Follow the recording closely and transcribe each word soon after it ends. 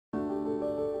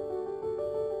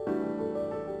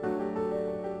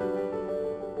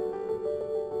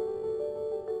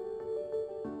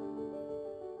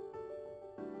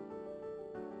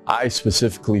I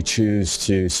specifically choose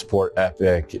to support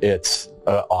Epic. It's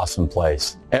an awesome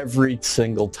place. Every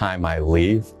single time I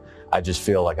leave, I just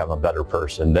feel like I'm a better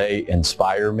person. They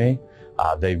inspire me.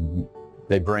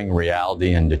 They bring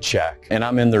reality into check. And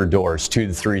I'm in their doors 2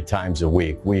 to 3 times a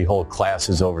week. We hold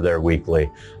classes over there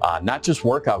weekly, not just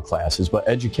workout classes, but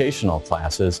educational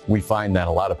classes. We find that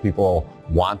a lot of people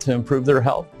want to improve their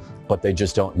health, but they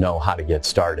just don't know how to get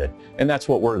started. And that's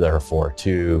what we're there for,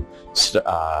 to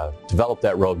develop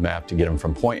that roadmap to get them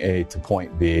from point A to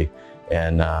point B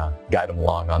and guide them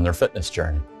along on their fitness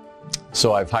journey.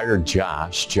 So I've hired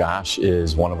Josh. Josh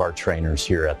is one of our trainers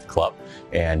here at the club,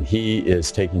 and he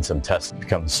is taking some tests to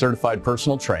become a certified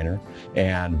personal trainer.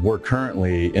 And we're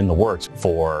currently in the works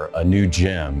for a new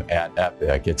gym at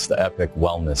Epic. It's the Epic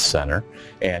Wellness Center.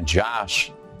 And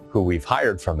Josh, who we've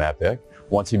hired from Epic,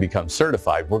 once he becomes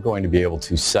certified, we're going to be able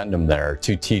to send him there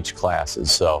to teach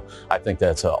classes. So I think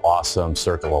that's an awesome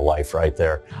circle of life right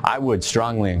there. I would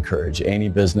strongly encourage any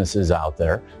businesses out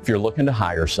there, if you're looking to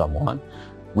hire someone,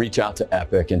 reach out to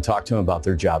Epic and talk to them about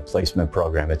their job placement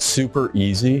program. It's super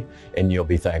easy, and you'll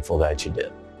be thankful that you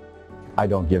did. I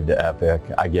don't give to Epic.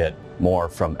 I get more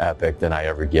from Epic than I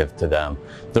ever give to them.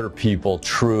 Their people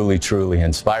truly, truly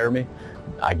inspire me.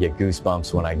 I get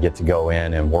goosebumps when I get to go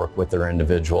in and work with their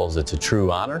individuals. It's a true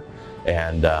honor,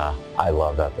 and I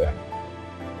love Epic.